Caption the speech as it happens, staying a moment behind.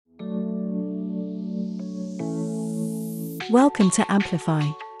Welcome to Amplify,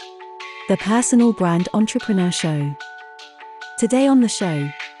 the Personal Brand Entrepreneur Show. Today on the show,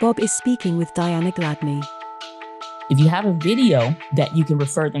 Bob is speaking with Diana Gladney. If you have a video that you can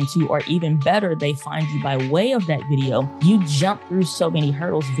refer them to, or even better, they find you by way of that video, you jump through so many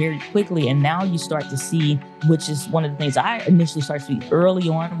hurdles very quickly. And now you start to see, which is one of the things I initially started to see early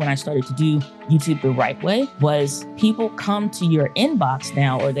on when I started to do YouTube the right way, was people come to your inbox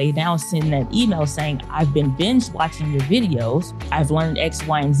now, or they now send that email saying, I've been binge watching your videos. I've learned X,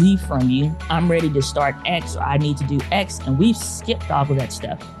 Y, and Z from you. I'm ready to start X, or I need to do X. And we've skipped all of that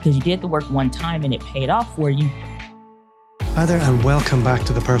stuff because you did the work one time and it paid off for you. Hi there and welcome back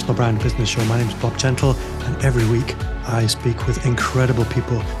to the Personal Brand Business Show. My name is Bob Gentle, and every week I speak with incredible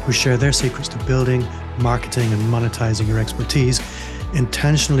people who share their secrets to building, marketing and monetizing your expertise,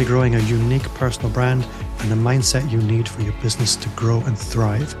 intentionally growing a unique personal brand and the mindset you need for your business to grow and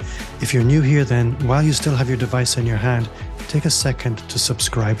thrive. If you're new here, then while you still have your device in your hand, take a second to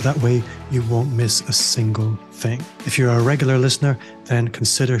subscribe. That way you won't miss a single thing. If you're a regular listener, then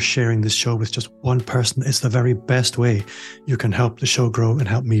consider sharing this show with just one person. It's the very best way you can help the show grow and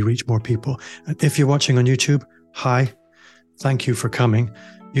help me reach more people. And if you're watching on YouTube, hi, thank you for coming.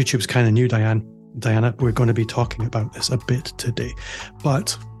 YouTube's kind of new, Diana, we're going to be talking about this a bit today.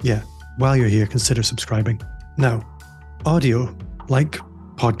 But yeah, while you're here, consider subscribing. Now, audio, like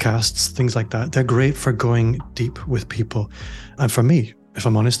podcasts, things like that, they're great for going deep with people. And for me, if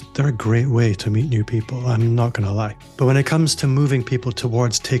I'm honest, they're a great way to meet new people. I'm not going to lie. But when it comes to moving people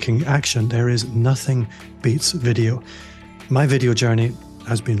towards taking action, there is nothing beats video. My video journey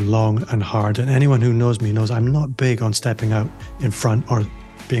has been long and hard. And anyone who knows me knows I'm not big on stepping out in front or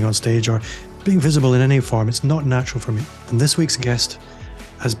being on stage or being visible in any form. It's not natural for me. And this week's guest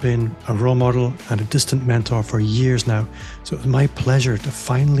has been a role model and a distant mentor for years now. So it was my pleasure to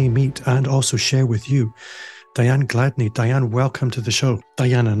finally meet and also share with you Diana Gladney. Diane, welcome to the show.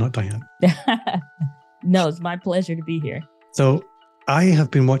 Diana, not Diane. No, it's my pleasure to be here. So I have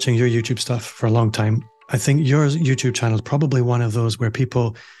been watching your YouTube stuff for a long time. I think your YouTube channel is probably one of those where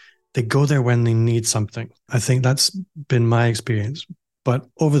people, they go there when they need something. I think that's been my experience. But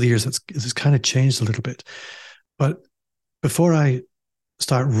over the years, it's kind of changed a little bit. But before I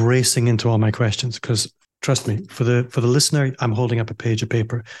start racing into all my questions, because trust me, for the listener, I'm holding up a page of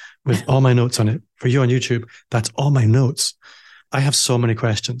paper with all my notes on it. For you on YouTube, that's all my notes. I have so many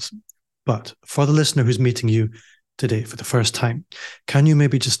questions. But for the listener who's meeting you today for the first time, can you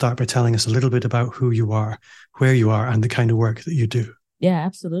maybe just start by telling us a little bit about who you are, where you are, and the kind of work that you do? Yeah,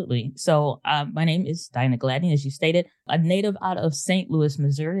 absolutely. So my name is Diana Gladney, as you stated, a native out of St. Louis,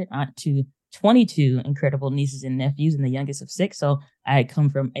 Missouri, aunt to 22 incredible nieces and nephews, and the youngest of 6. So I come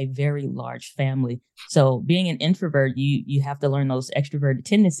from a very large family. So being an introvert, you have to learn those extroverted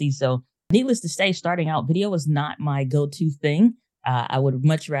tendencies. So needless to say, starting out, video was not my go-to thing. I would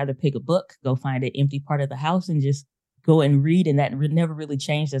much rather pick a book, go find an empty part of the house and just go and read. And that never really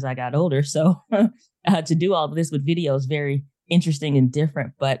changed as I got older. So to do all of this with video is very interesting and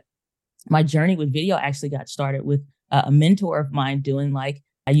different. But my journey with video actually got started with a mentor of mine doing like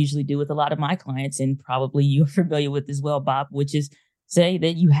I usually do with a lot of my clients, and probably you're familiar with as well, Bob, which is say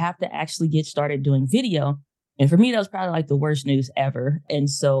that you have to actually get started doing video. And for me, that was probably like the worst news ever. And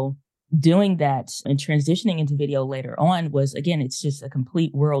so doing that and transitioning into video later on was, again, it's just a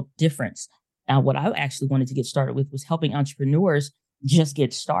complete world difference. Now, what I actually wanted to get started with was helping entrepreneurs just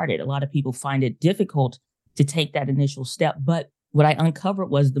get started. A lot of people find it difficult to take that initial step. But what I uncovered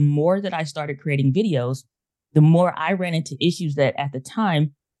was the more that I started creating videos, the more I ran into issues that at the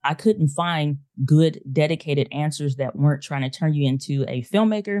time I couldn't find good, dedicated answers that weren't trying to turn you into a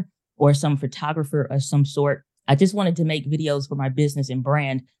filmmaker or some photographer of some sort. I just wanted to make videos for my business and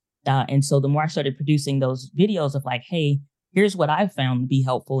brand. And so the more I started producing those videos of like, hey, here's what I found to be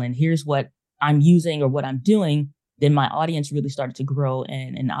helpful and here's what I'm using or what I'm doing, then my audience really started to grow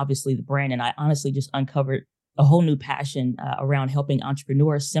and obviously the brand. And I honestly just uncovered a whole new passion around helping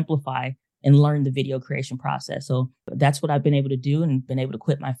entrepreneurs simplify and learn the video creation process. So that's what I've been able to do and been able to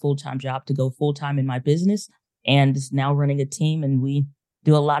quit my full-time job to go full-time in my business and now running a team. And we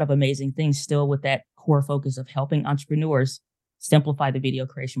do a lot of amazing things still with that core focus of helping entrepreneurs simplify the video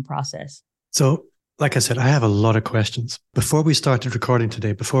creation process. So like I said, I have a lot of questions. Before we started recording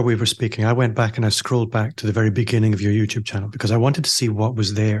today, before we were speaking, I went back and I scrolled back to the very beginning of your YouTube channel because I wanted to see what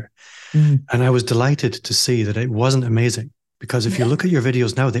was there. And I was delighted to see that it wasn't amazing. Because if you look at your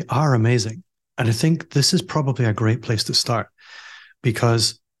videos now, they are amazing. And I think this is probably a great place to start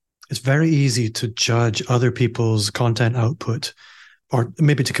because it's very easy to judge other people's content output or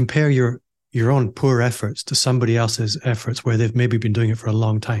maybe to compare your own poor efforts to somebody else's efforts where they've maybe been doing it for a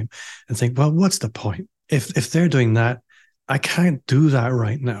long time and think, well, what's the point? If they're doing that, I can't do that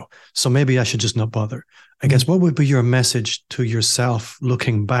right now. So maybe I should just not bother. I guess what would be your message to yourself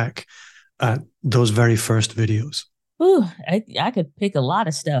looking back at those very first videos? Ooh, I could pick a lot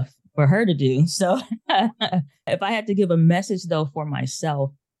of stuff for her to do. So if I had to give a message though for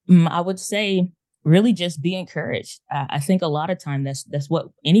myself, I would say really just be encouraged. I think a lot of time that's what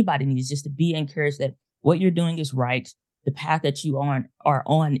anybody needs, just to be encouraged that what you're doing is right. The path that you are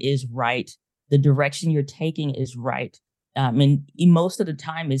on is right. The direction you're taking is right. And most of the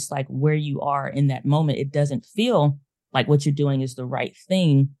time it's like where you are in that moment, it doesn't feel like what you're doing is the right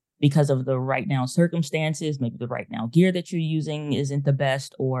thing because of the right now circumstances. Maybe the right now gear that you're using isn't the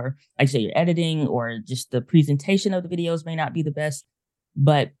best, or like I say, your editing or just the presentation of the videos may not be the best,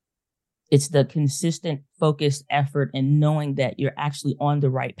 but it's the consistent focused effort and knowing that you're actually on the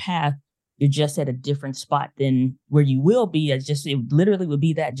right path. You're just at a different spot than where you will be. It literally would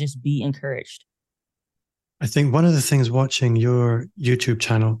be that, just be encouraged. I think one of the things watching your YouTube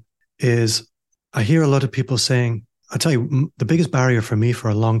channel is I hear a lot of people saying, I'll tell you, the biggest barrier for me for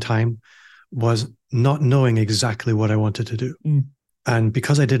a long time was not knowing exactly what I wanted to do. And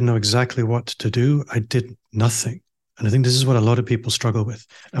because I didn't know exactly what to do, I did nothing. And I think this is what a lot of people struggle with.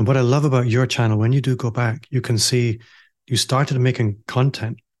 And what I love about your channel, when you do go back, you can see you started making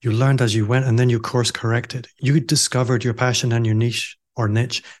content, you learned as you went, and then you course corrected. You discovered your passion and your niche or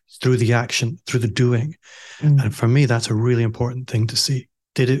niche through the action, through the doing. And for me, that's a really important thing to see.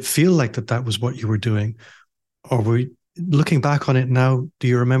 Did it feel like that was what you were doing? Or were you, looking back on it now, do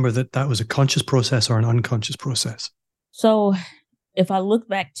you remember that was a conscious process or an unconscious process? So if I look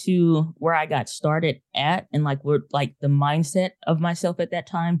back to where I got started at and like the mindset of myself at that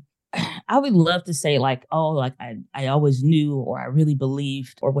time, I would love to say like, oh, like I always knew or I really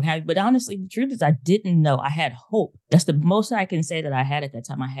believed or what have you. But honestly, the truth is I didn't know. I had hope. That's the most I can say that I had at that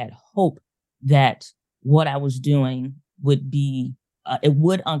time. I had hope that what I was doing would be, it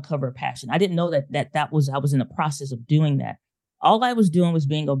would uncover passion. I didn't know that I was in the process of doing that. All I was doing was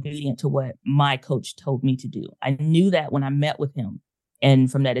being obedient to what my coach told me to do. I knew that when I met with him,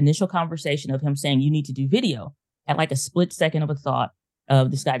 and from that initial conversation of him saying, you need to do video, I had like a split second of a thought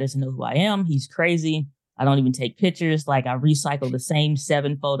of, this guy doesn't know who I am. He's crazy. I don't even take pictures. Like I recycle the same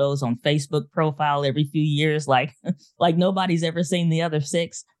 7 photos on Facebook profile every few years. Like nobody's ever seen the other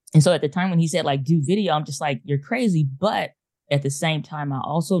 6. And so at the time when he said like, do video, I'm just like, you're crazy. But at the same time, I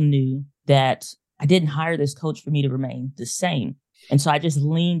also knew that I didn't hire this coach for me to remain the same. And so I just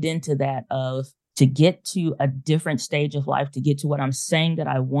leaned into that of, to get to a different stage of life, to get to what I'm saying that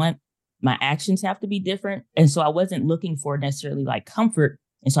I want, my actions have to be different. And so I wasn't looking for necessarily like comfort.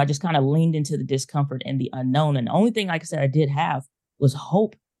 And so I just kind of leaned into the discomfort and the unknown. And the only thing, like I said, I did have was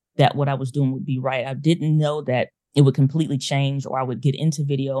hope that what I was doing would be right. I didn't know that it would completely change or I would get into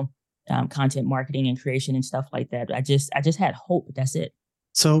video content marketing and creation and stuff like that. I just had hope. That's it.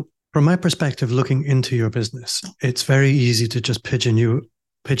 So from my perspective, looking into your business, it's very easy to just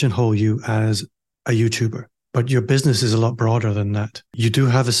pigeonhole you as a YouTuber, but your business is a lot broader than that. You do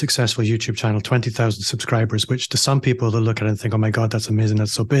have a successful YouTube channel, 20,000 subscribers, which to some people, they'll look at it and think, oh my God, that's amazing.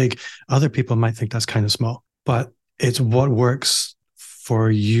 That's so big. Other people might think that's kind of small, but it's what works for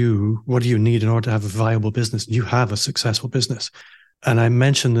you. What do you need in order to have a viable business? You have a successful business. And I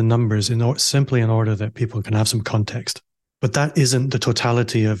mentioned the numbers simply in order that people can have some context. But that isn't the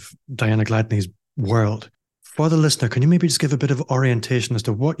totality of Diana Gladney's world. For the listener, can you maybe just give a bit of orientation as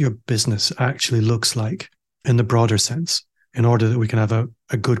to what your business actually looks like in the broader sense, in order that we can have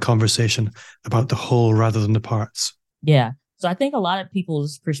a good conversation about the whole rather than the parts? Yeah. So I think a lot of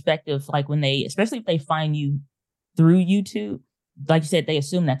people's perspective, like when they, especially if they find you through YouTube, like you said, they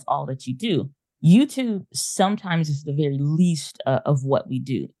assume that's all that you do. YouTube sometimes is the very least of what we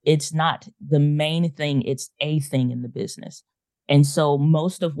do. It's not the main thing. It's a thing in the business. And so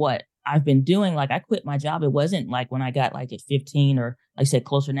most of what I've been doing, like I quit my job. It wasn't like when I got like at 15 or like I said,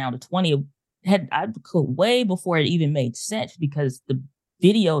 closer now to 20, I quit way before it even made sense because the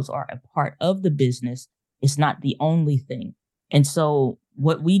videos are a part of the business. It's not the only thing. And so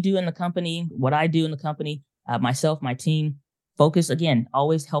what we do in the company, what I do in the company, myself, my team, focus, again,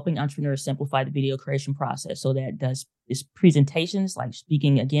 always helping entrepreneurs simplify the video creation process. So that does is presentations, like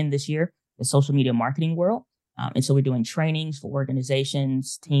speaking again this year, the social media marketing world. And so we're doing trainings for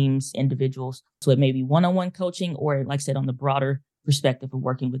organizations, teams, individuals. So it may be one-on-one coaching or, like I said, on the broader perspective of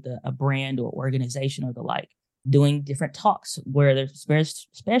working with a brand or organization or the like, doing different talks where there's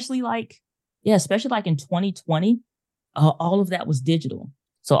especially like in 2020, all of that was digital.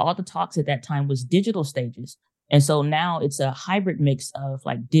 So all the talks at that time was digital stages. And so now it's a hybrid mix of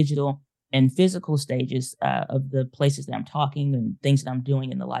like digital and physical stages of the places that I'm talking and things that I'm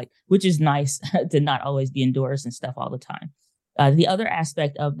doing and the like, which is nice to not always be indoors and stuff all the time. The other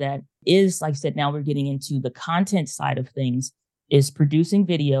aspect of that is, like I said, now we're getting into the content side of things, is producing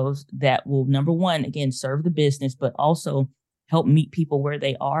videos that will, number one, again, serve the business, but also help meet people where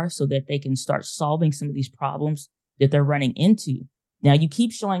they are so that they can start solving some of these problems that they're running into. Now, you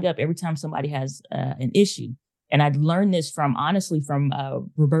keep showing up every time somebody has an issue. And I'd learned this from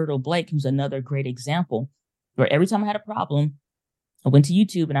Roberto Blake, who's another great example, where every time I had a problem, I went to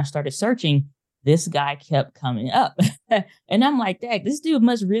YouTube and I started searching. This guy kept coming up. And I'm like, dang, this dude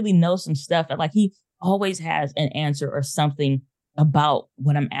must really know some stuff. Like, he always has an answer or something about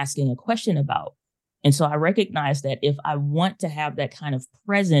what I'm asking a question about. And so I recognize that if I want to have that kind of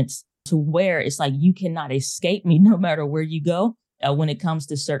presence to where it's like you cannot escape me no matter where you go, when it comes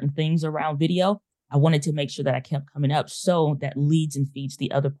to certain things around video, I wanted to make sure that I kept coming up so that leads and feeds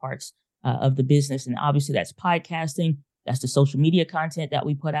the other parts of the business. And obviously that's podcasting. That's the social media content that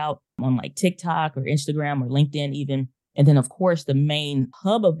we put out on like TikTok or Instagram or LinkedIn even. And then, of course, the main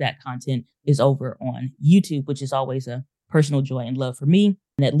hub of that content is over on YouTube, which is always a personal joy and love for me.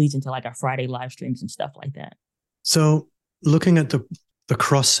 And that leads into like our Friday live streams and stuff like that. So looking at the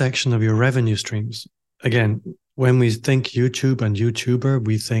cross section of your revenue streams, again, when we think YouTube and YouTuber,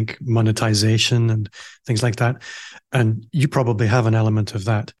 we think monetization and things like that. And you probably have an element of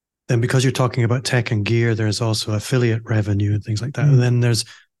that. Then because you're talking about tech and gear, there's also affiliate revenue and things like that. Mm-hmm. And then there's,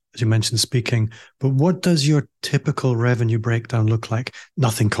 as you mentioned, speaking. But what does your typical revenue breakdown look like?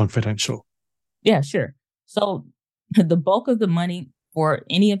 Nothing confidential. Yeah, sure. So the bulk of the money for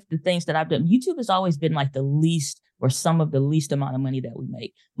any of the things that I've done, YouTube has always been like the least or some of the least amount of money that we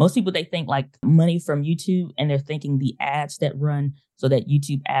make. Most people, they think like money from YouTube and they're thinking the ads that run, so that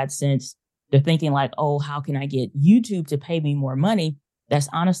YouTube AdSense, they're thinking like, oh, how can I get YouTube to pay me more money? That's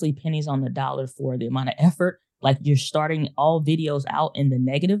honestly pennies on the dollar for the amount of effort. Like, you're starting all videos out in the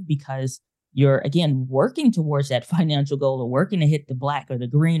negative because you're, again, working towards that financial goal or working to hit the black or the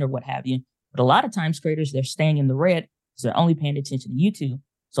green or what have you. But a lot of times creators, they're staying in the red because they're only paying attention to YouTube.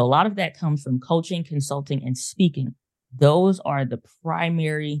 So a lot of that comes from coaching, consulting, and speaking. Those are the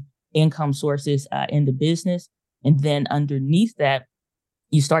primary income sources in the business. And then underneath that,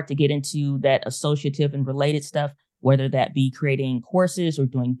 you start to get into that associative and related stuff, whether that be creating courses or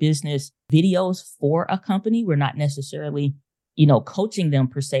doing business videos for a company. We're not necessarily, coaching them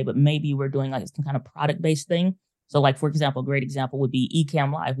per se, but maybe we're doing like some kind of product-based thing. So like, for example, a great example would be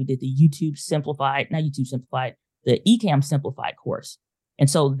Ecamm Live. We did the the Ecamm Simplified course. And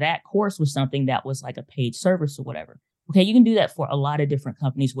so that course was something that was like a paid service or whatever. Okay, you can do that for a lot of different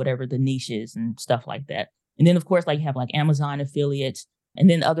companies, whatever the niche is and stuff like that. And then, of course, like you have like Amazon affiliates and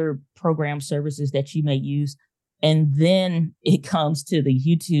then other program services that you may use. And then it comes to the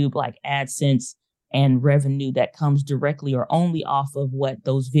YouTube like AdSense and revenue that comes directly or only off of what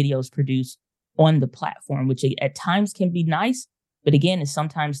those videos produce on the platform, which at times can be nice. But again, it's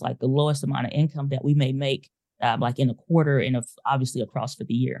sometimes like the lowest amount of income that we may make like in a quarter and obviously across for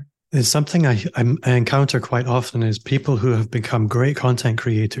the year. It's something I encounter quite often is people who have become great content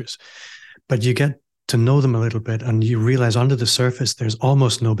creators, but you get to know them a little bit and you realize under the surface, there's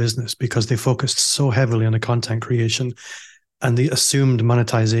almost no business because they focused so heavily on the content creation and the assumed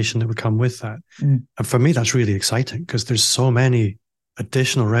monetization that would come with that. Mm. And for me, that's really exciting because there's so many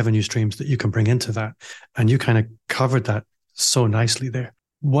additional revenue streams that you can bring into that. And you kind of covered that so nicely there.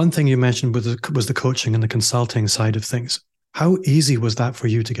 One thing you mentioned was the coaching and the consulting side of things. How easy was that for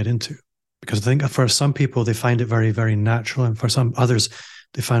you to get into? Because I think for some people, they find it very, very natural. And for some others,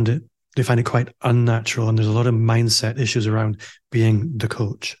 they find it quite unnatural. And there's a lot of mindset issues around being the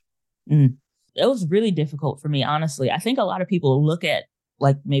coach. Mm. It was really difficult for me, honestly. I think a lot of people look at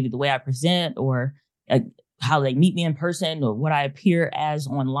like maybe the way I present or how they meet me in person or what I appear as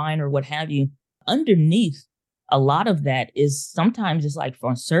online or what have you. Underneath, a lot of that is sometimes it's like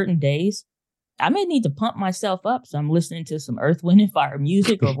for certain days, I may need to pump myself up. So I'm listening to some Earth, Wind, and Fire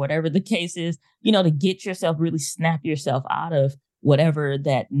music or whatever the case is, to get yourself, really snap yourself out of whatever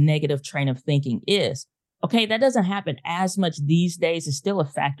that negative train of thinking is. Okay, that doesn't happen as much these days. It's still a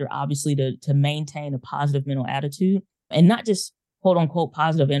factor, obviously, to maintain a positive mental attitude and not just quote unquote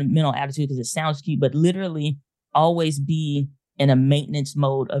positive mental attitude because it sounds cute, but literally always be in a maintenance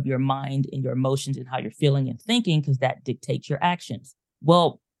mode of your mind and your emotions and how you're feeling and thinking, because that dictates your actions.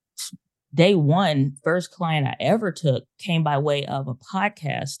 Well, day one, first client I ever took came by way of a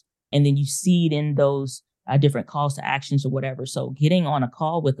podcast, and then you seed in those different calls to actions or whatever. So getting on a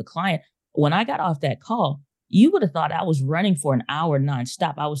call with the client, when I got off that call, you would have thought I was running for an hour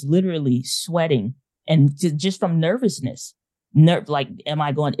nonstop. I was literally sweating and just from nervousness. like,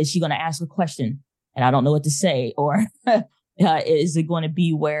 is she going to ask a question and I don't know what to say? Or is it going to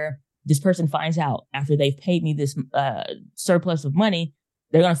be where this person finds out after they've paid me this surplus of money,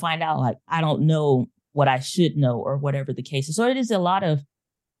 they're going to find out like, I don't know what I should know or whatever the case is. So it is a lot of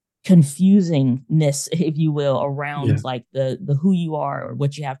confusingness, if you will, around like the who you are or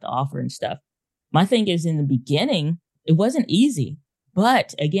what you have to offer and stuff. My thing is, in the beginning, it wasn't easy.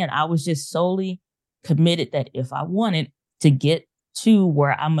 But again, I was just solely committed that if I wanted to get to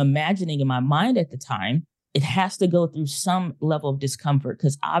where I'm imagining in my mind at the time, it has to go through some level of discomfort,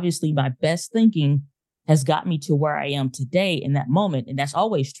 because obviously my best thinking has got me to where I am today in that moment. And that's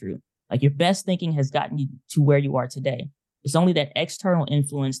always true. Like, your best thinking has gotten you to where you are today. It's only that external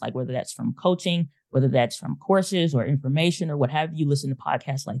influence, like whether that's from coaching, whether that's from courses or information or what have you, listen to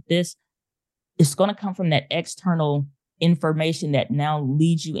podcasts like this. It's going to come from that external information that now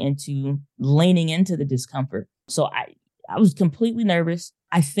leads you into leaning into the discomfort. So I was completely nervous.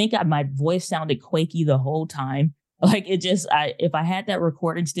 I think my voice sounded quaky the whole time. Like, if I had that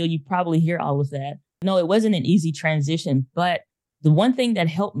recording still, you'd probably hear all of that. No, it wasn't an easy transition, but the one thing that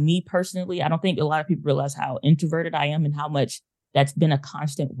helped me personally, I don't think a lot of people realize how introverted I am and how much that's been a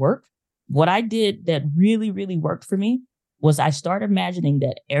constant work. What I did that really, really worked for me was I started imagining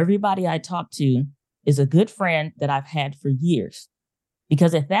that everybody I talked to is a good friend that I've had for years.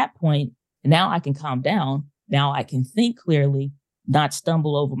 Because at that point, now I can calm down. Now I can think clearly, not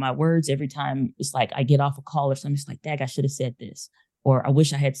stumble over my words every time it's like I get off a call or something. It's like, dag, I should have said this, or I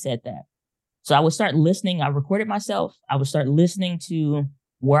wish I had said that. So I would start listening. I recorded myself. I would start listening to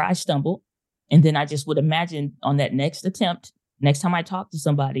where I stumbled. And then I just would imagine on that next attempt, next time I talk to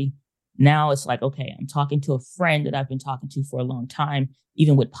somebody, now it's like, okay, I'm talking to a friend that I've been talking to for a long time.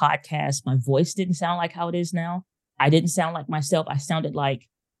 Even with podcasts, my voice didn't sound like how it is now. I didn't sound like myself. I sounded like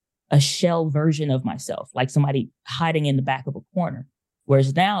a shell version of myself, like somebody hiding in the back of a corner.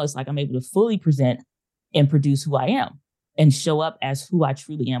 Whereas now it's like I'm able to fully present and produce who I am and show up as who I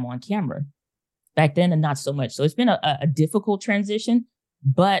truly am on camera. Back then, and not so much. So it's been a difficult transition.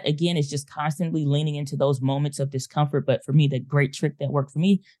 But again, it's just constantly leaning into those moments of discomfort. But for me, the great trick that worked for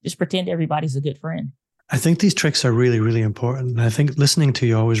me, just pretend everybody's a good friend. I think these tricks are really, really important. And I think listening to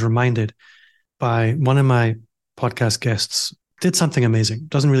you, I was reminded by one of my podcast guests did something amazing.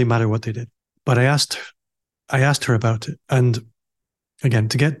 Doesn't really matter what they did. But I asked her about it. And again,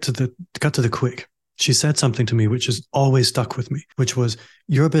 to get to the quick, she said something to me which has always stuck with me, which was,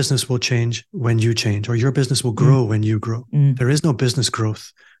 your business will change when you change, or your business will grow when you grow. There is no business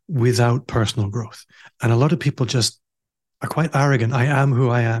growth without personal growth. And a lot of people just are quite arrogant. I am who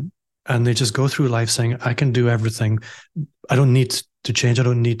I am. And they just go through life saying, I can do everything. I don't need to change. I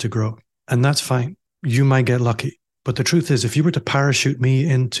don't need to grow. And that's fine. You might get lucky. But the truth is, if you were to parachute me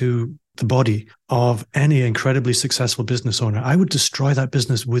into the body of any incredibly successful business owner, I would destroy that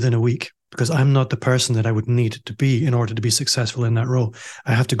business within a week, because I'm not the person that I would need to be in order to be successful in that role.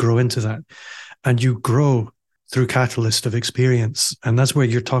 I have to grow into that. And you grow through catalyst of experience. And that's where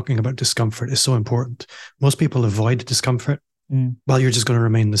you're talking about discomfort is so important. Most people avoid discomfort. Well, you're just going to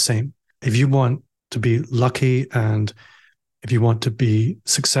remain the same. If you want to be lucky and if you want to be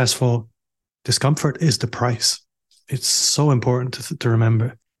successful, discomfort is the price. It's so important to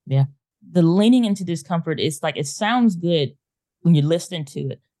remember. Yeah. The leaning into discomfort is like, it sounds good when you're listening to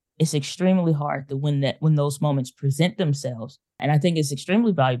it. It's extremely hard to when those moments present themselves. And I think it's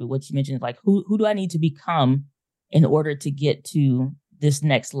extremely valuable what you mentioned, like who do I need to become in order to get to this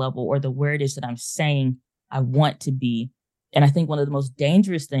next level, or where it is that I'm saying I want to be. And I think one of the most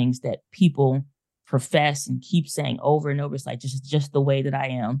dangerous things that people profess and keep saying over and over is like, just the way that I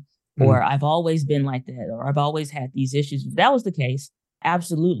am, or I've always been like that, or I've always had these issues. If that was the case,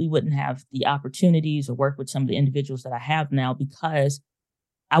 absolutely wouldn't have the opportunities or work with some of the individuals that I have now, because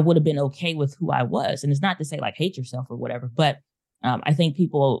I would have been okay with who I was. And it's not to say like hate yourself or whatever, but I think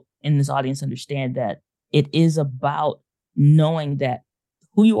people in this audience understand that it is about knowing that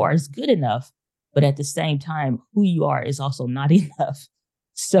who you are is good enough, but at the same time, who you are is also not enough.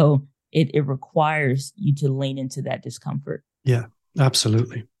 So it requires you to lean into that discomfort. Yeah,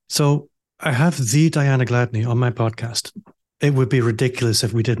 absolutely. So I have the Diana Gladney on my podcast. It would be ridiculous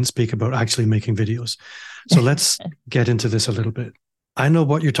if we didn't speak about actually making videos. So let's get into this a little bit. I know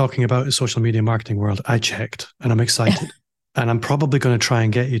what you're talking about is social media marketing world. I checked and I'm excited. And I'm probably going to try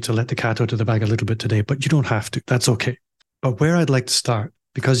and get you to let the cat out of the bag a little bit today, but you don't have to. That's okay. But where I'd like to start,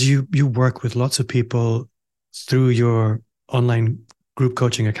 because you work with lots of people through your online group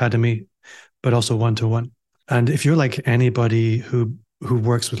coaching academy, but also one-to-one. And if you're like anybody who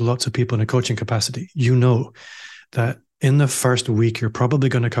works with lots of people in a coaching capacity, you know that in the first week, you're probably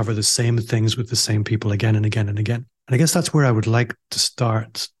going to cover the same things with the same people again and again and again. And I guess that's where I would like to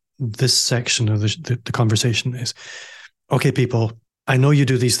start this section of the conversation is, okay, people, I know you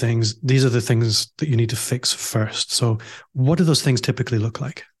do these things. These are the things that you need to fix first. So what do those things typically look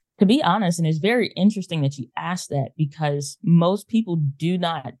like? To be honest, and it's very interesting that you asked that, because most people do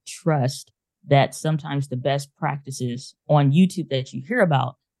not trust that sometimes the best practices on YouTube that you hear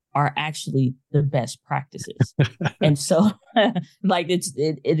about are actually the best practices. And so like it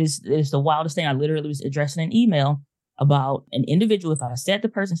is the wildest thing. I literally was addressing an email about an individual. If I said the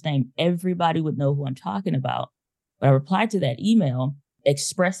person's name, everybody would know who I'm talking about. But I replied to that email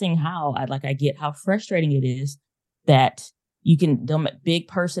expressing how I get how frustrating it is that you can, big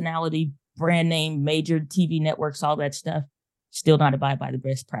personality, brand name, major TV networks, all that stuff, still not abide by the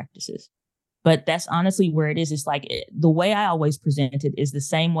best practices. But that's honestly where it is. It's like the way I always present it is the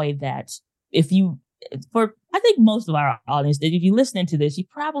same way that I think most of our audience, that if you're listening to this, you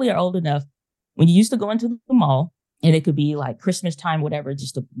probably are old enough when you used to go into the mall, and it could be like Christmas time, whatever,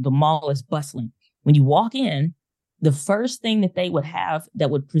 just the mall is bustling. When you walk in, the first thing that they would have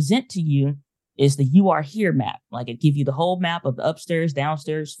that would present to you is the "You Are Here" map. Like it give you the whole map of the upstairs,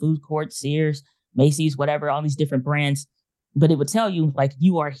 downstairs, food court, Sears, Macy's, whatever, all these different brands. But it would tell you like,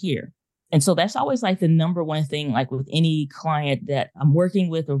 "You are here." And so that's always like the number one thing, like with any client that I'm working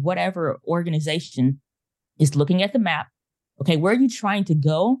with or whatever organization, is looking at the map. Okay, where are you trying to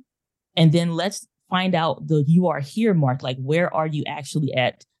go? And then let's find out the "You Are Here" mark. Like, where are you actually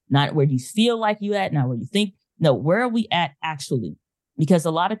at? Not where you feel like you at, not where you think. No, where are we at actually? Because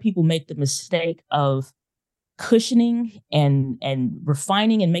a lot of people make the mistake of cushioning and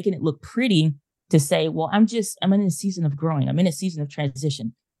refining and making it look pretty to say, well, I'm in a season of growing. I'm in a season of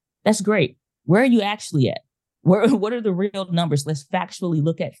transition. That's great. Where are you actually at? What are the real numbers? Let's factually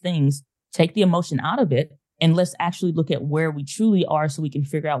look at things, take the emotion out of it, and let's actually look at where we truly are so we can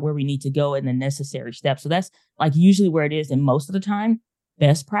figure out where we need to go and the necessary steps. So that's like usually where it is. And most of the time,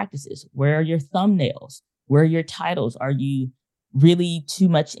 best practices. Where are your thumbnails? Where are your titles? Are you really too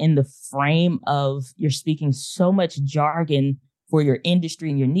much in the frame of you're speaking so much jargon for your industry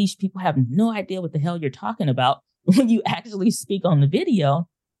and your niche? People have no idea what the hell you're talking about when you actually speak on the video.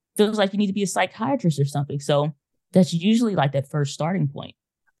 Feels like you need to be a psychiatrist or something. So that's usually like that first starting point.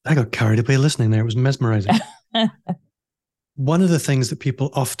 I got carried away listening there. It was mesmerizing. One of the things that people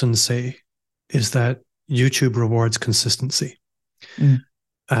often say is that YouTube rewards consistency.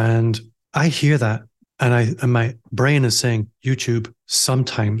 And I hear that, and my brain is saying YouTube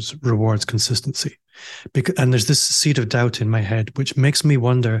sometimes rewards consistency. And there's this seed of doubt in my head, which makes me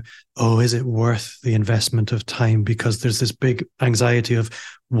wonder, is it worth the investment of time? Because there's this big anxiety of,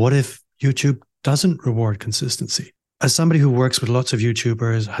 what if YouTube doesn't reward consistency? As somebody who works with lots of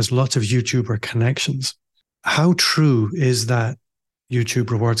YouTubers, has lots of YouTuber connections, how true is that YouTube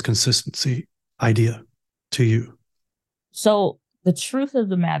rewards consistency idea to you? So the truth of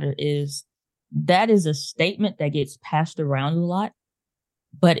the matter is that is a statement that gets passed around a lot,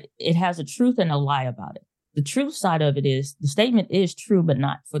 but it has a truth and a lie about it. The truth side of it is the statement is true, but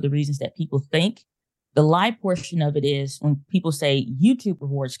not for the reasons that people think. The lie portion of it is when people say YouTube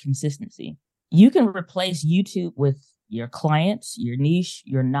rewards consistency. You can replace YouTube with your clients, your niche,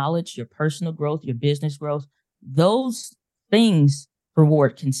 your knowledge, your personal growth, your business growth. Those things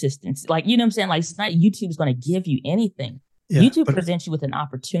reward consistency. Like, you know what I'm saying? Like, it's not YouTube's going to give you anything. Yeah, YouTube presents you with an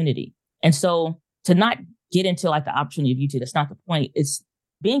opportunity. And so to not get into like the opportunity of YouTube, that's not the point. It's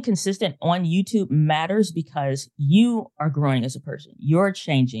being consistent on YouTube matters because you are growing as a person. You're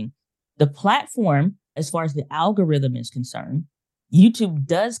changing. The platform, as far as the algorithm is concerned, YouTube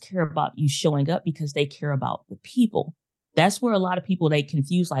does care about you showing up because they care about the people. That's where a lot of people, they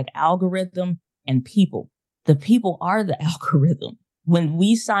confuse like algorithm and people. The people are the algorithm. When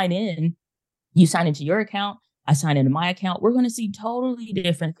we sign in, you sign into your account, I sign into my account, we're going to see totally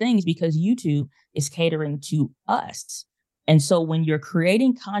different things because YouTube is catering to us. And so when you're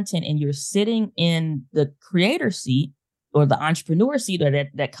creating content and you're sitting in the creator seat or the entrepreneur seat, or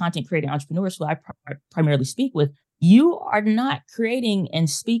that content creating entrepreneurs who I primarily speak with, you are not creating and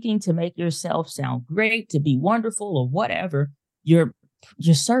speaking to make yourself sound great, to be wonderful or whatever. You're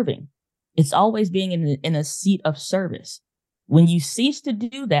serving. It's always being in a seat of service. When you cease to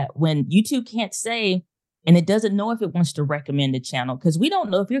do that, when YouTube can't say, and it doesn't know if it wants to recommend a channel, because we don't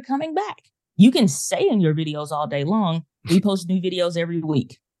know if you're coming back. You can say in your videos all day long, we post new videos every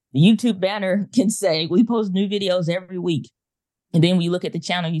week. The YouTube banner can say, we post new videos every week. And then when you look at the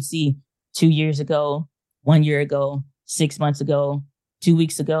channel, you see 2 years ago, 1 year ago, 6 months ago, 2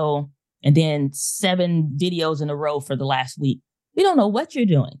 weeks ago, and then 7 videos in a row for the last week. we don't know what you're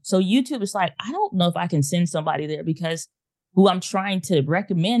doing. So YouTube is like, I don't know if I can send somebody there because who I'm trying to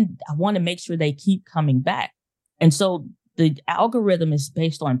recommend, I want to make sure they keep coming back. And so the algorithm is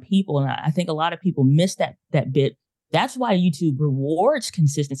based on people. And I think a lot of people miss that bit. That's why YouTube rewards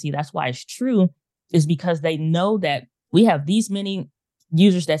consistency. That's why it's true, is because they know that we have these many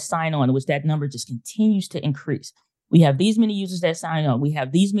users that sign on, which that number just continues to increase. We have these many users that sign on. We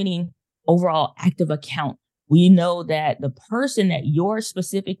have these many overall active account. We know that the person that you're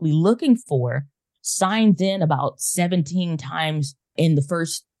specifically looking for signs in about 17 times in the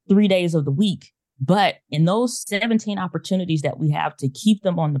first 3 days of the week. But in those 17 opportunities that we have to keep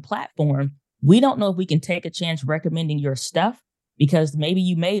them on the platform, we don't know if we can take a chance recommending your stuff because maybe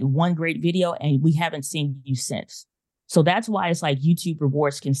you made one great video and we haven't seen you since. So that's why it's like YouTube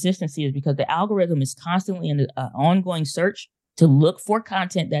rewards consistency, is because the algorithm is constantly in an ongoing search to look for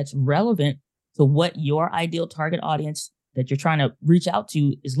content that's relevant to what your ideal target audience that you're trying to reach out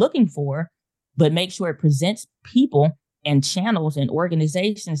to is looking for, but make sure it presents people and channels and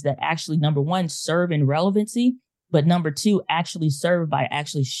organizations that actually, number one, serve in relevancy, but number two, actually serve by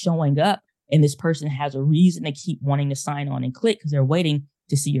actually showing up. And this person has a reason to keep wanting to sign on and click because they're waiting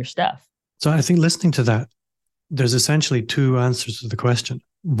to see your stuff. So I think listening to that, there's essentially two answers to the question.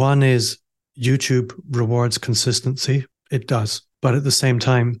 One is YouTube rewards consistency. It does. But at the same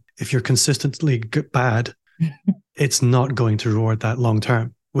time, if you're consistently bad, it's not going to reward that long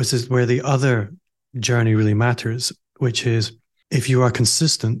term, which is where the other journey really matters, which is if you are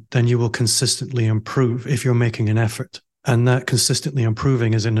consistent, then you will consistently improve if you're making an effort. And that consistently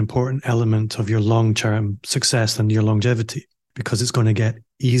improving is an important element of your long-term success and your longevity, because it's going to get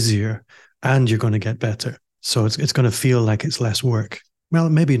easier and you're going to get better. So it's going to feel like it's less work. Well,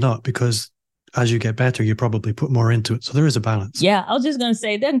 maybe not, because as you get better, you probably put more into it. So there is a balance. Yeah, I was just going to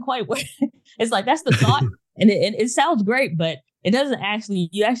say it doesn't quite work. It's like that's the thought. And it sounds great, but it doesn't actually,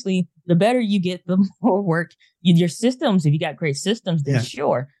 the better you get, the more work. Your systems, if you got great systems, then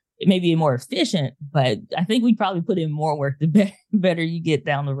sure, it may be more efficient, but I think we probably put in more work the better you get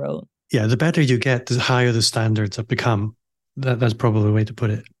down the road. Yeah, the better you get, the higher the standards have become. That's probably the way to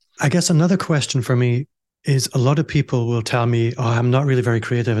put it. I guess another question for me is a lot of people will tell me, oh, I'm not really very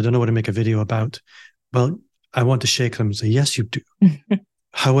creative. I don't know what to make a video about. Well, I want to shake them and say, yes, you do.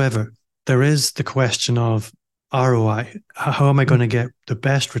 However, there is the question of ROI. How am I going to get the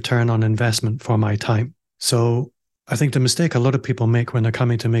best return on investment for my time? So I think the mistake a lot of people make when they're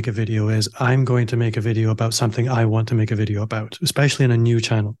coming to make a video is, I'm going to make a video about something I want to make a video about, especially in a new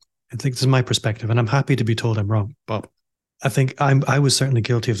channel. I think this is my perspective, and I'm happy to be told I'm wrong, Bob. I think I was certainly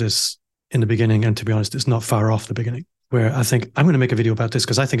guilty of this in the beginning. And to be honest, it's not far off the beginning, where I think I'm going to make a video about this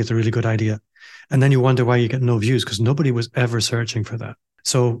because I think it's a really good idea. And then you wonder why you get no views, because nobody was ever searching for that.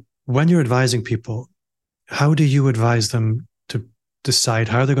 So when you're advising people, how do you advise them to decide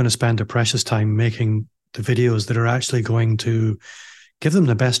how they're going to spend their precious time making the videos that are actually going to give them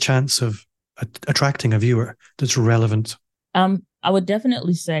the best chance of attracting a viewer that's relevant? I would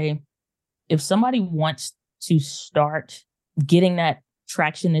definitely say if somebody wants to start getting that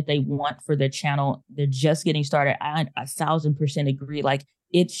traction that they want for their channel, they're just getting started, I 1,000% agree. Like,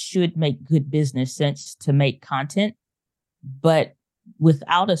 it should make good business sense to make content, but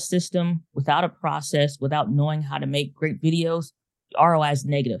without a system, without a process, without knowing how to make great videos, ROI is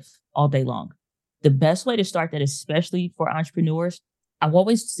negative all day long. The best way to start that, especially for entrepreneurs, I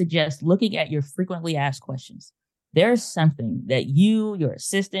always suggest looking at your frequently asked questions. There's something that you, your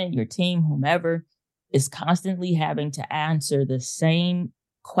assistant, your team, whomever, is constantly having to answer the same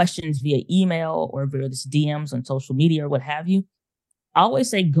questions via email or via this DMs on social media or what have you. I always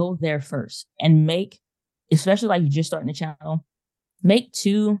say go there first and make, especially like you're just starting a channel, make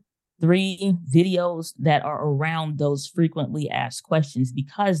 2-3 videos that are around those frequently asked questions,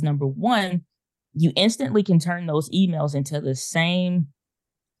 because number one, you instantly can turn those emails into the same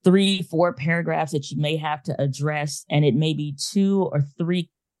 3-4 paragraphs that you may have to address. And it may be 2 or 3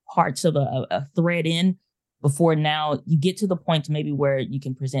 parts of a thread in before now you get to the point maybe where you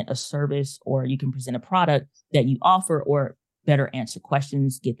can present a service or you can present a product that you offer, or better answer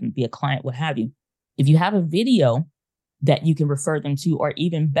questions, get them to be a client, what have you. If you have a video that you can refer them to, or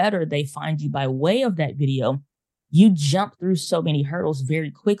even better, they find you by way of that video, you jump through so many hurdles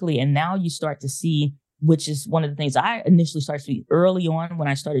very quickly. And now you start to see, which is one of the things I initially started to see early on when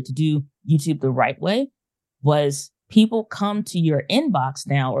I started to do YouTube the right way, was people come to your inbox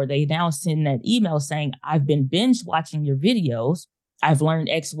now, or they now send that email saying, I've been binge watching your videos. I've learned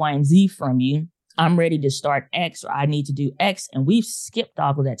X, Y, and Z from you. I'm ready to start X, or I need to do X. And we've skipped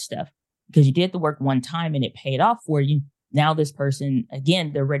all of that stuff because you did the work one time and it paid off for you. Now this person,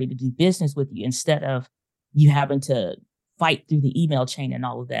 again, they're ready to do business with you instead of you having to fight through the email chain and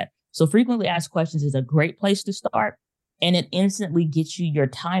all of that. So frequently asked questions is a great place to start, and it instantly gets you your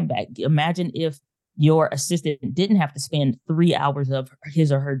time back. Imagine if your assistant didn't have to spend 3 hours of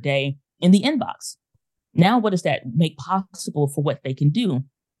his or her day in the inbox. Now, what does that make possible for what they can do?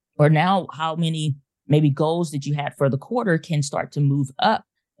 Or now how many maybe goals that you had for the quarter can start to move up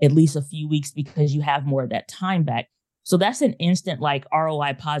at least a few weeks because you have more of that time back. So that's an instant like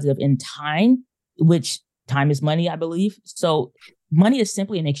ROI positive in time, which time is money, I believe. So money is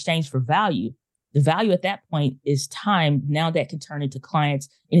simply an exchange for value. The value at that point is time. Now that can turn into clients,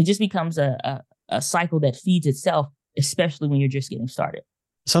 and it just becomes a cycle that feeds itself, especially when you're just getting started.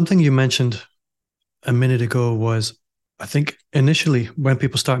 Something you mentioned a minute ago was, I think initially when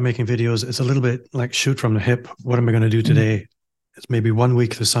people start making videos, it's a little bit like shoot from the hip. What am I going to do today? Mm-hmm. It's maybe 1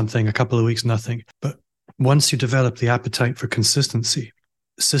 week to something, a couple of weeks, nothing. But once you develop the appetite for consistency,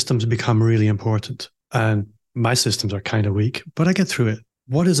 systems become really important. And my systems are kind of weak, but I get through it.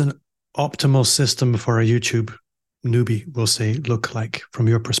 What is an optimal system for a YouTube newbie, we'll say, look like from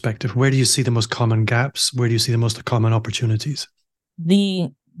your perspective? Where do you see the most common gaps? Where do you see the most common opportunities? The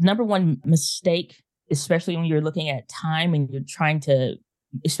number one mistake, especially when you're looking at time and you're trying to,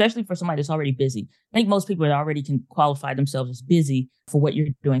 especially for somebody that's already busy. I think most people already can qualify themselves as busy for what you're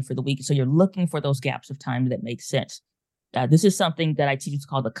doing for the week. So you're looking for those gaps of time that make sense. This is something that I teach. It's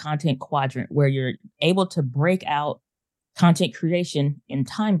called the content quadrant, where you're able to break out content creation in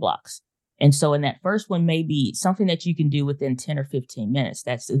time blocks. And so in that first one, maybe something that you can do within 10 or 15 minutes.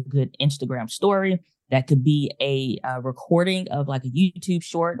 That's a good Instagram story. That could be a recording of like a YouTube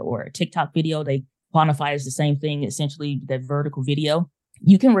short or a TikTok video. They quantify as the same thing, essentially that vertical video.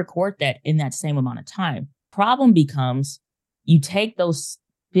 You can record that in that same amount of time. Problem becomes you take those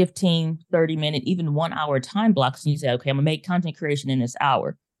 15, 30 minute, even 1 hour time blocks and you say, okay, I'm gonna make content creation in this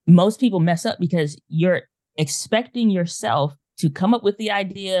hour. Most people mess up because you're expecting yourself to come up with the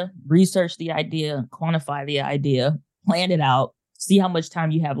idea, research the idea, quantify the idea, plan it out, see how much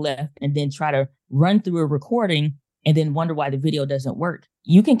time you have left, and then try to run through a recording and then wonder why the video doesn't work.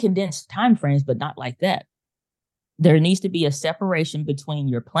 You can condense time frames, but not like that. There needs to be a separation between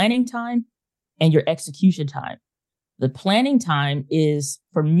your planning time and your execution time. The planning time is,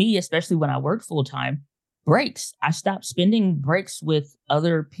 for me, especially when I worked full time, breaks. I stopped spending breaks with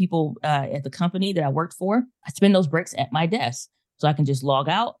other people at the company that I worked for. I spend those breaks at my desk. So I can just log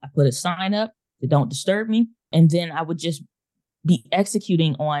out. I put a sign up that don't disturb me. And then I would just be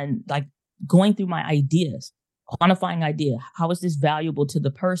executing on like going through my ideas, quantifying idea. How is this valuable to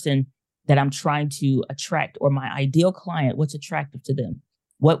the person that I'm trying to attract, or my ideal client? What's attractive to them?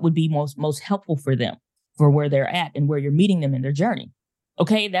 What would be most helpful for them for where they're at and where you're meeting them in their journey?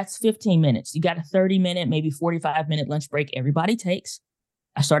 Okay, that's 15 minutes. You got a 30-minute, maybe 45-minute lunch break everybody takes.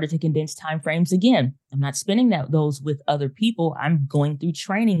 I started to condense time frames again. I'm not spending those with other people. I'm going through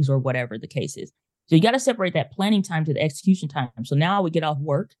trainings or whatever the case is. So you got to separate that planning time to the execution time. So now I would get off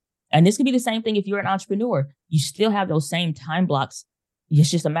work. And this could be the same thing if you're an entrepreneur. You still have those same time blocks. It's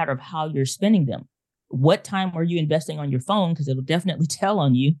just a matter of how you're spending them. What time are you investing on your phone? Because it'll definitely tell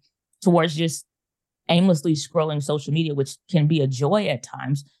on you, towards just aimlessly scrolling social media, which can be a joy at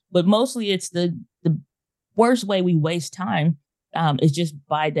times. But mostly it's the worst way we waste time is just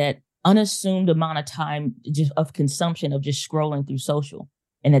by that unassumed amount of time just of consumption of just scrolling through social.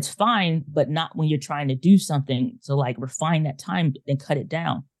 And it's fine, but not when you're trying to do something to like refine that time and cut it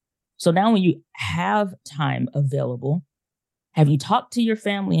down. So now when you have time available, have you talked to your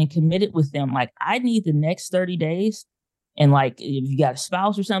family and committed with them? Like, I need the next 30 days. And like, if you got a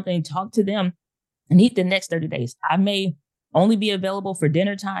spouse or something, talk to them. I need the next 30 days. I may only be available for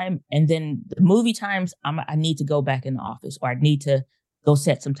dinner time. And then the movie times, I need to go back in the office, or I need to go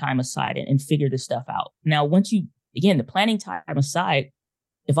set some time aside and figure this stuff out. Now, once you, again, the planning time aside,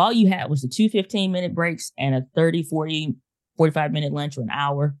 if all you had was the 2 15-minute breaks and a 30, 40, 45-minute lunch or an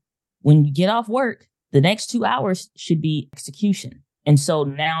hour, when you get off work, the next 2 hours should be execution. And so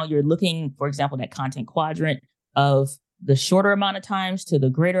now you're looking, for example, that content quadrant of the shorter amount of times to the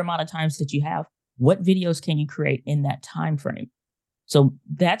greater amount of times that you have. What videos can you create in that time frame? So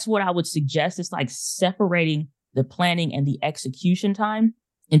that's what I would suggest. It's like separating the planning and the execution time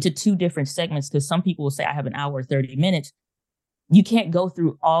into two different segments, because some people will say, I have an hour or 30 minutes. You can't go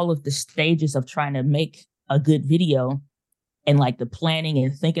through all of the stages of trying to make a good video and like the planning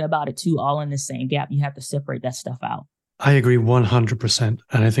and thinking about it too, all in the same gap. You have to separate that stuff out. I agree 100%.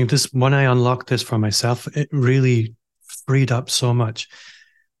 And I think when I unlocked this for myself, it really freed up so much,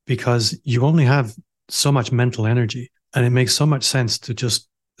 because you only have so much mental energy, and it makes so much sense to just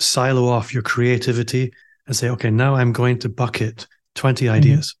silo off your creativity and say, okay, now I'm going to bucket 20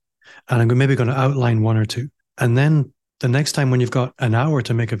 ideas and I'm maybe going to outline one or two, and then The next time when you've got an hour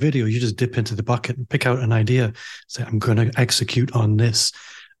to make a video, you just dip into the bucket and pick out an idea, say, I'm going to execute on this,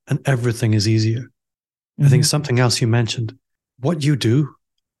 and everything is easier. I think something else you mentioned, what you do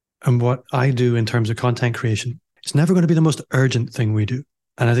and what I do in terms of content creation, it's never going to be the most urgent thing we do.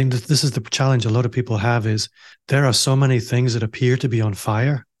 And I think that this is the challenge a lot of people have is there are so many things that appear to be on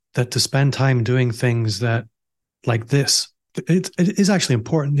fire that to spend time doing things that like this, it is actually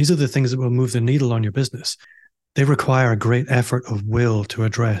important. These are the things that will move the needle on your business. They require a great effort of will to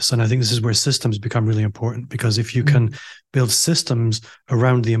address. And I think this is where systems become really important, because if you can build systems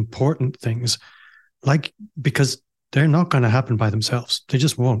around the important things, because they're not going to happen by themselves. They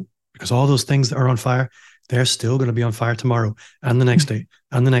just won't, because all those things that are on fire, they're still going to be on fire tomorrow and the next day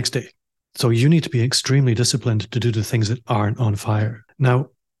and the next day. So you need to be extremely disciplined to do the things that aren't on fire.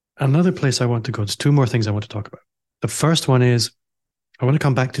 Now, another place I want to go, there's two more things I want to talk about. The first one is I want to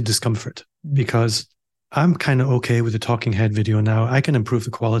come back to discomfort, because I'm kind of okay with the talking head video now. I can improve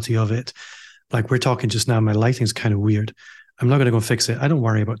the quality of it. Like we're talking just now, my lighting's kind of weird. I'm not going to go fix it. I don't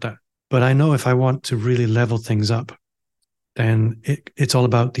worry about that. But I know if I want to really level things up, then it's all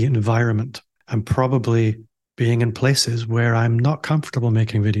about the environment. I'm probably being in places where I'm not comfortable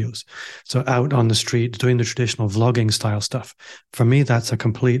making videos. So out on the street, doing the traditional vlogging style stuff. For me, that's a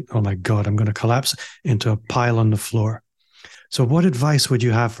complete, oh my God, I'm going to collapse into a pile on the floor. So what advice would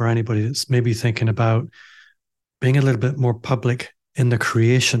you have for anybody that's maybe thinking about being a little bit more public in the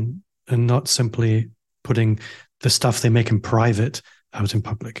creation and not simply putting the stuff they make in private out in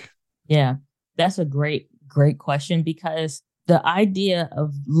public? Yeah, that's a great question, because the idea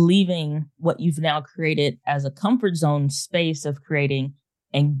of leaving what you've now created as a comfort zone space of creating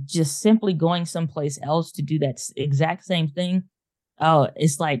and just simply going someplace else to do that exact same thing. Oh,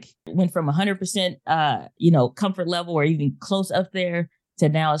 it's like went from 100%, comfort level or even close up there to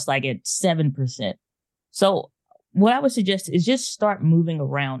now it's like at 7%. So what I would suggest is just start moving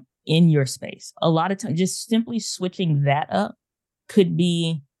around in your space. A lot of times, just simply switching that up could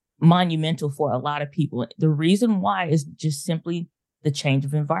be monumental for a lot of people. The reason why is just simply the change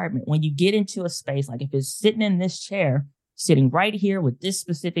of environment. When you get into a space, like if it's sitting in this chair, sitting right here with this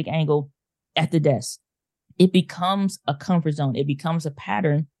specific angle at the desk, it becomes a comfort zone. It becomes a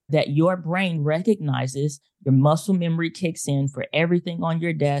pattern that your brain recognizes. Your muscle memory kicks in for everything on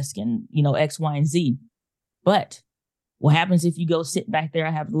your desk and, X, Y, and Z. But what happens if you go sit back there?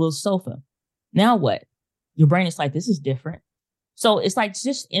 I have a little sofa. Now what? Your brain is like, this is different. So it's like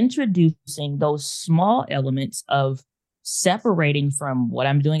just introducing those small elements of separating from what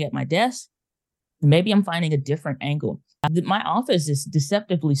I'm doing at my desk. Maybe I'm finding a different angle. My office is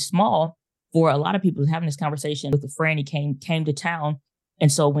deceptively small for a lot of people. Having this conversation with a friend, he came to town, and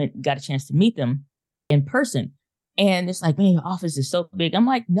so got a chance to meet them in person. And it's like, man, your office is so big. I'm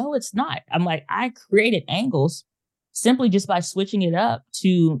like, no, it's not. I'm like, I created angles simply just by switching it up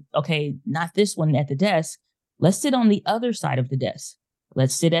to, okay, not this one at the desk. Let's sit on the other side of the desk.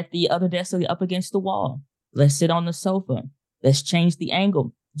 Let's sit at the other desk up against the wall. Let's sit on the sofa. Let's change the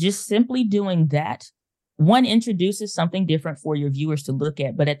angle. Just simply doing that, one, introduces something different for your viewers to look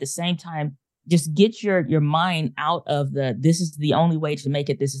at, but at the same time, just get your mind out of this is the only way to make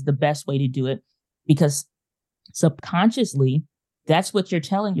it. This is the best way to do it, because subconsciously, that's what you're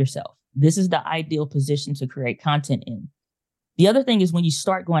telling yourself. This is the ideal position to create content in. The other thing is when you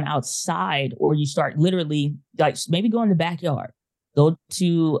start going outside, or you start literally like maybe go in the backyard, go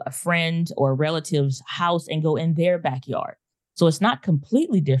to a friend or a relative's house and go in their backyard. So it's not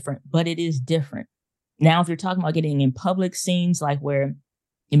completely different, but it is different. Now, if you're talking about getting in public scenes, like where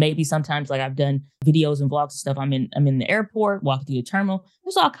it may be sometimes like I've done videos and vlogs and stuff. I'm in the airport, walking through the terminal.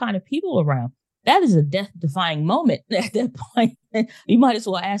 There's all kind of people around. That is a death-defying moment. At that point, you might as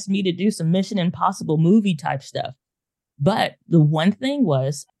well ask me to do some Mission Impossible movie type stuff. But the one thing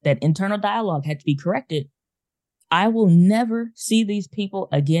was that internal dialogue had to be corrected. I will never see these people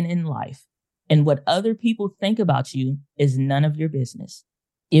again in life. And what other people think about you is none of your business.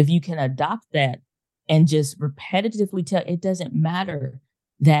 If you can adopt that and just repetitively tell, it doesn't matter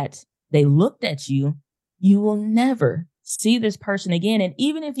that they looked at you, you will never see this person again. And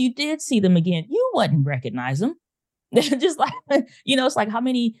even if you did see them again, you wouldn't recognize them. Just like, it's like how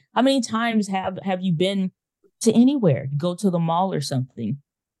many times have you been to anywhere, go to the mall or something,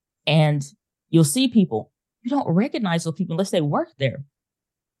 and you'll see people. You don't recognize those people unless they work there.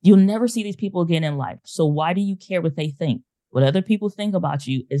 You'll never see these people again in life. So why do you care what they think? What other people think about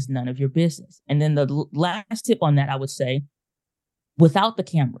you is none of your business. And then the last tip on that, I would say, without the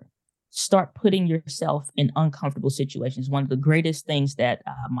camera, start putting yourself in uncomfortable situations. One of the greatest things that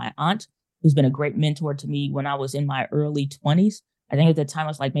my aunt, who's been a great mentor to me when I was in my early 20s, I think at the time I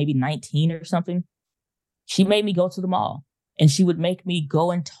was like maybe 19 or something. She made me go to the mall and she would make me go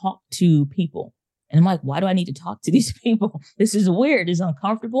and talk to people. And I'm like, why do I need to talk to these people? This is weird. It's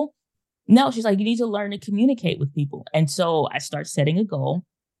uncomfortable. No, she's like, you need to learn to communicate with people. And so I start setting a goal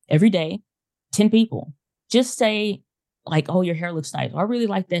every day, 10 people. Just say like, oh, your hair looks nice. Or I really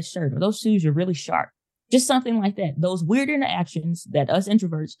like that shirt. Or those shoes are really sharp. Just something like that. Those weird interactions that us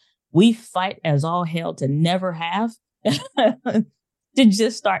introverts, we fight as all hell to never have, to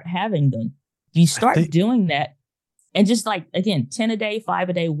just start having them. You start doing that and just like, again, 10 a day, 5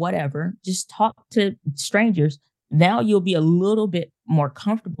 a day, whatever, just talk to strangers. Now you'll be a little bit more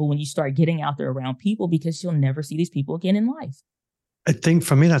comfortable when you start getting out there around people because you'll never see these people again in life. I think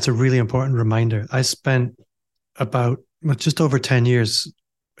for me, that's a really important reminder. I spent about just over 10 years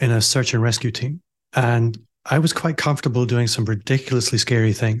in a search and rescue team, and I was quite comfortable doing some ridiculously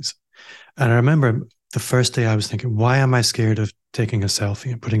scary things. And I remember the first day I was thinking, why am I scared of taking a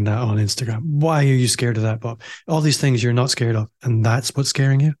selfie and putting that on Instagram? Why are you scared of that, Bob? All these things you're not scared of, and that's what's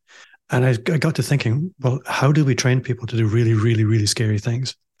scaring you. And I got to thinking, well, how do we train people to do really, really, really scary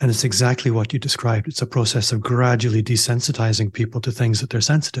things? And it's exactly what you described. It's a process of gradually desensitizing people to things that they're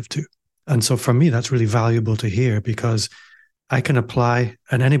sensitive to. And so for me, that's really valuable to hear because I can apply,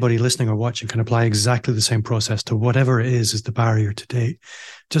 and anybody listening or watching can apply exactly the same process to whatever it is the barrier today.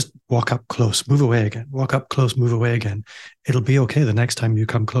 Just walk up close, move away again, walk up close, move away again. It'll be okay the next time you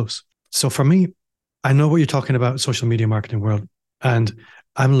come close. So for me, I know what you're talking about, social media marketing world. And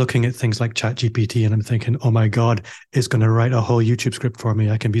I'm looking at things like ChatGPT and I'm thinking, oh my God, it's going to write a whole YouTube script for me.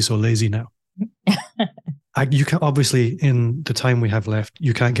 I can be so lazy now. You can obviously, in the time we have left,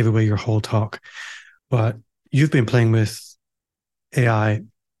 you can't give away your whole talk, but you've been playing with AI.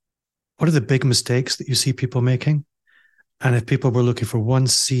 What are the big mistakes that you see people making? And if people were looking for one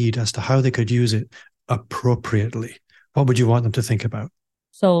seed as to how they could use it appropriately, what would you want them to think about?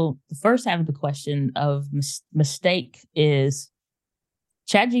 So the first half of the question of mistake is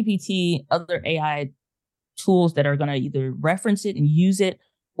ChatGPT, other AI tools that are going to either reference it and use it,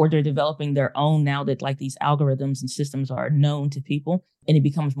 or they're developing their own now that like these algorithms and systems are known to people and it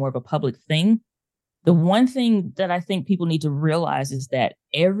becomes more of a public thing. The one thing that I think people need to realize is that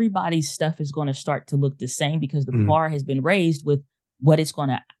everybody's stuff is going to start to look the same because the bar has been raised with what it's going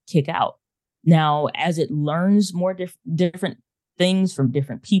to kick out. Now, as it learns more different things from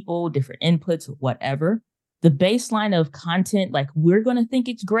different people, different inputs, whatever, the baseline of content, like we're going to think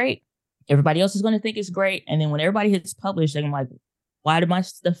it's great. Everybody else is going to think it's great. And then when everybody hits publish, I'm like, why do my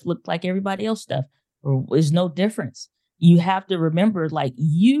stuff look like everybody else's stuff? Or there's no difference. You have to remember, like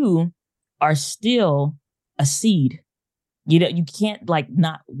you are still a seed. You know, you can't like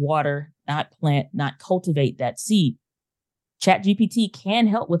not water, not plant, not cultivate that seed. ChatGPT can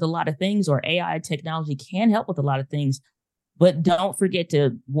help with a lot of things, or AI technology can help with a lot of things, but don't forget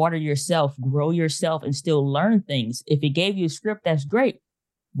to water yourself, grow yourself, and still learn things. If it gave you a script, that's great.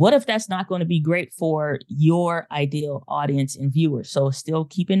 What if that's not going to be great for your ideal audience and viewers? So still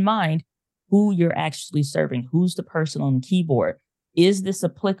keep in mind who you're actually serving. Who's the person on the keyboard? Is this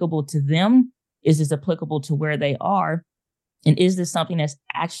applicable to them? Is this applicable to where they are? And is this something that's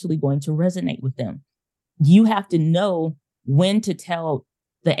actually going to resonate with them? You have to know when to tell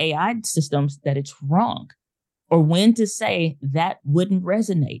the AI systems that it's wrong, or when to say that wouldn't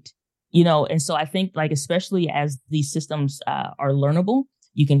resonate, you know? And so I think like, especially as these systems are learnable,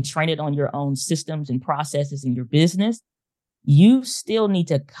 you can train it on your own systems and processes in your business. You still need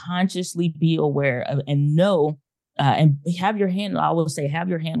to consciously be aware of and know and have your hand, I will say, have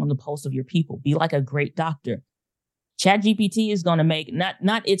your hand on the pulse of your people. Be like a great doctor. ChatGPT is going to make,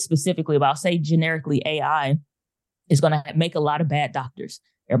 not it specifically, but I'll say generically AI is going to make a lot of bad doctors.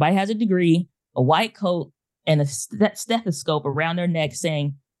 Everybody has a degree, a white coat, and a stethoscope around their neck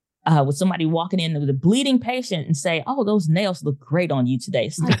saying, with somebody walking in with a bleeding patient and say, oh, those nails look great on you today.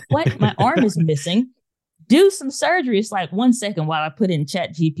 It's like, what? My arm is missing. Do some surgery. It's like 1 second while I put in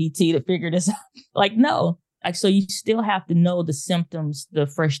ChatGPT to figure this out. Like, no. Like, so you still have to know the symptoms, the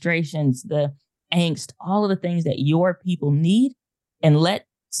frustrations, the angst, all of the things that your people need, and let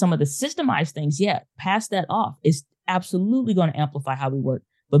some of the systemized things, pass that off. It's absolutely going to amplify how we work,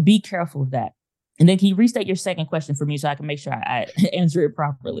 but be careful of that. And then can you restate your second question for me so I can make sure I answer it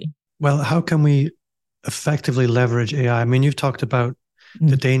properly? Well, how can we effectively leverage AI? I mean, you've talked about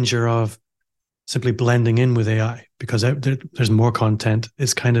the danger of simply blending in with AI because there's more content.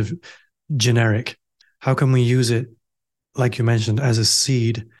 It's kind of generic. How can we use it, like you mentioned, as a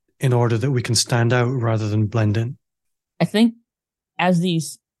seed in order that we can stand out rather than blend in? I think as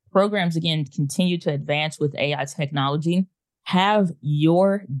these programs, again, continue to advance with AI technology, have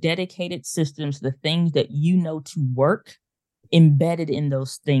your dedicated systems, the things that you know to work, embedded in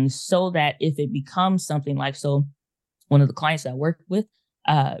those things so that if it becomes something like, so one of the clients I work with,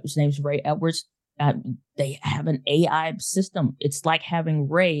 his name is Ray Edwards, they have an AI system. It's like having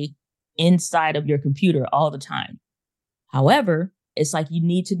Ray inside of your computer all the time. However, it's like you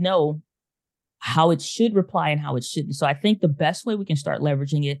need to know how it should reply and how it shouldn't. So I think the best way we can start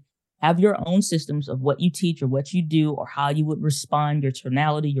leveraging it, have your own systems of what you teach or what you do or how you would respond, your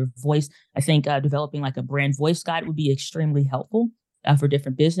tonality, your voice. I think developing like a brand voice guide would be extremely helpful for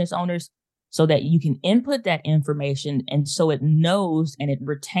different business owners so that you can input that information and so it knows and it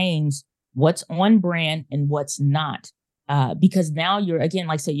retains what's on brand and what's not. Because now you're, again,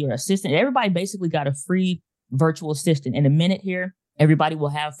 like say your assistant, everybody basically got a free virtual assistant. In a minute here, everybody will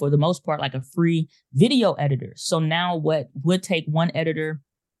have, for the most part, like a free video editor. So now what would take one editor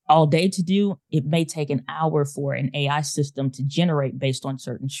all day to do, it may take an hour for an AI system to generate based on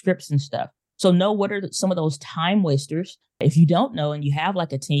certain scripts and stuff. So know what are some of those time wasters. If you don't know and you have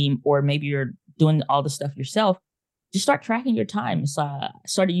like a team, or maybe you're doing all the stuff yourself, just start tracking your time. So I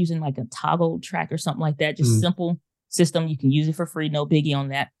started using like a toggle track or something like that, just simple system. You can use it for free, no biggie on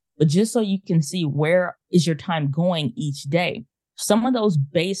that. But just so you can see where is your time going each day. Some of those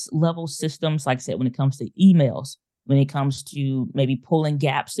base level systems, like I said, when it comes to emails, when it comes to maybe pulling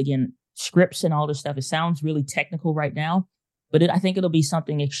gaps, again, scripts and all this stuff, it sounds really technical right now, but I think it'll be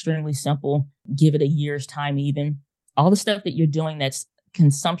something extremely simple. Give it a year's time even. All the stuff that you're doing that's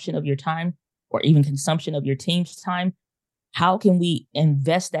consumption of your time or even consumption of your team's time, how can we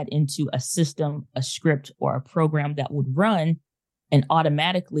invest that into a system, a script, or a program that would run and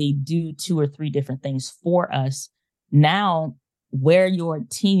automatically do 2 or 3 different things for us? Now, where your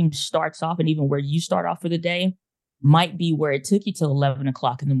team starts off and even where you start off for the day might be where it took you till 11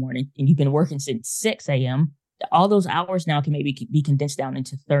 o'clock in the morning and you've been working since 6 a.m. All those hours now can maybe be condensed down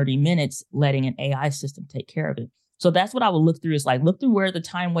into 30 minutes, letting an AI system take care of it. So that's what I would look through, is like, look through where the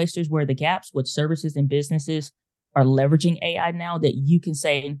time wasters, where the gaps, what services and businesses are leveraging AI now that you can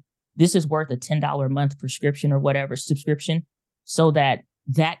say, this is worth a $10 a month prescription or whatever subscription, so that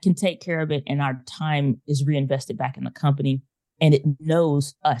that can take care of it. And our time is reinvested back in the company. And it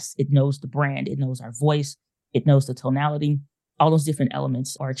knows us. It knows the brand. It knows our voice. It knows the tonality. All those different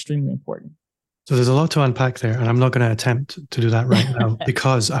elements are extremely important. So there's a lot to unpack there, and I'm not going to attempt to do that right now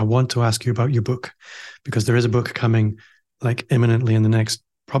because I want to ask you about your book, because there is a book coming like imminently in the next,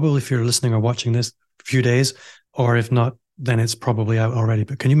 probably if you're listening or watching this, few days, or if not, then it's probably out already.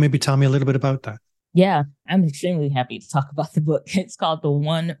 But can you maybe tell me a little bit about that? Yeah, I'm extremely happy to talk about the book. It's called The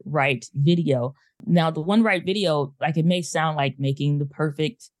One Right Video. Now, the One Right Video, like, it may sound like making the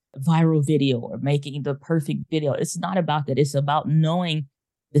perfect viral video or making the perfect video. It's not about that. It's about knowing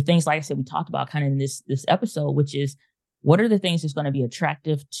the things, like I said, we talked about kind of in this episode, which is what are the things that's going to be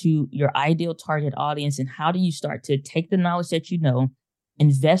attractive to your ideal target audience, and how do you start to take the knowledge that you know,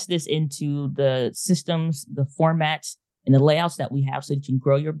 invest this into the systems, the formats, and the layouts that we have so that you can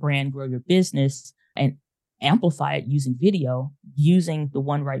grow your brand, grow your business, and amplify it using video, using the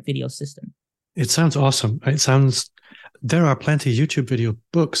One Right Video system. It sounds awesome. There are plenty of YouTube video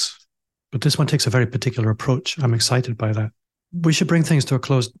books, but this one takes a very particular approach. I'm excited by that. We should bring things to a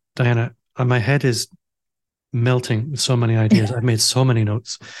close, Diana. My head is melting with so many ideas. I've made so many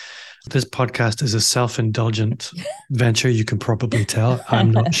notes. This podcast is a self-indulgent venture. You can probably tell.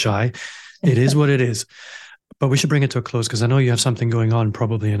 I'm not shy. It is what it is. But we should bring it to a close because I know you have something going on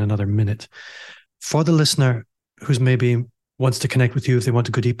probably in another minute. For the listener who's maybe wants to connect with you, if they want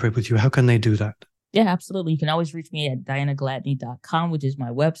to go deeper with you, how can they do that? Yeah, absolutely. You can always reach me at dianagladney.com, which is my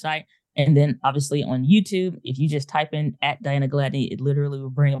website. And then obviously on YouTube, if you just type in at Diana Gladney, it literally will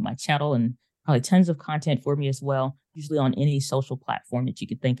bring up my channel and probably tons of content for me as well, usually on any social platform that you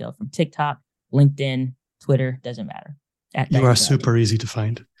could think of, from TikTok, LinkedIn, Twitter, doesn't matter. You are super easy to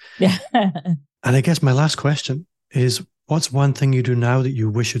find. Yeah. And I guess my last question is, what's one thing you do now that you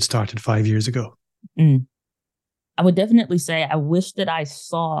wish you'd started 5 years ago? I would definitely say I wish that I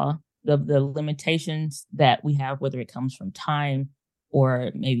saw the limitations that we have, whether it comes from time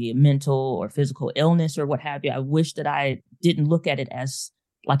or maybe a mental or physical illness or what have you. I wish that I didn't look at it as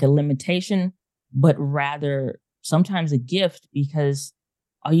like a limitation, but rather sometimes a gift, because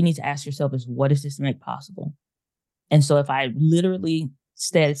all you need to ask yourself is, what does this make possible? And so if I literally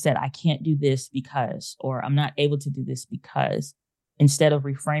said, I can't do this because, or I'm not able to do this because, instead of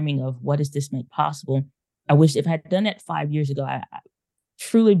reframing of what does this make possible, I wish if I had done that 5 years ago, I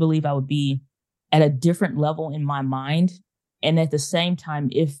truly believe I would be at a different level in my mind. And at the same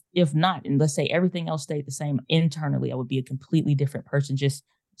time, if not, and let's say everything else stayed the same internally, I would be a completely different person. Just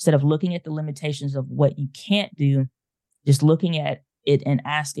instead of looking at the limitations of what you can't do, just looking at it and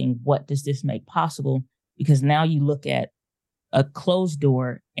asking, what does this make possible? Because now you look at a closed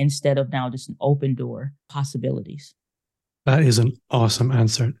door instead of now just an open door possibilities. That is an awesome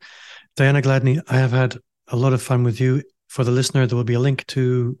answer. Diana Gladney, I have had a lot of fun with you. For the listener, there will be a link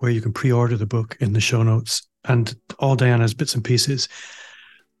to where you can pre-order the book in the show notes and all Diana's bits and pieces.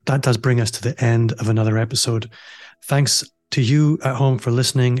 That does bring us to the end of another episode. Thanks to you at home for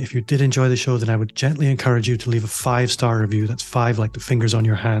listening. If you did enjoy the show, then I would gently encourage you to leave a 5-star review. That's 5 like the fingers on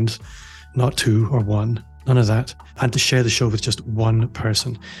your hand, not 2 or 1, none of that. And to share the show with just one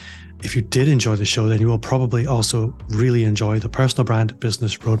person. If you did enjoy the show, then you will probably also really enjoy the Personal Brand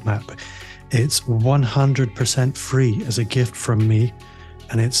Business Roadmap. It's 100% free as a gift from me,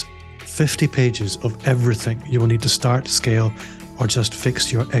 and it's 50 pages of everything you will need to start, scale, or just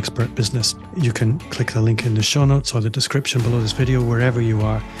fix your expert business. You can click the link in the show notes or the description below this video, wherever you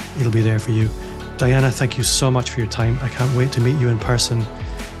are, it'll be there for you. Diana, thank you so much for your time. I can't wait to meet you in person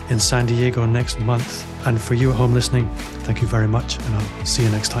in San Diego next month. And for you at home listening, thank you very much, and I'll see you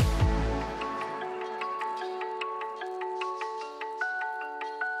next time.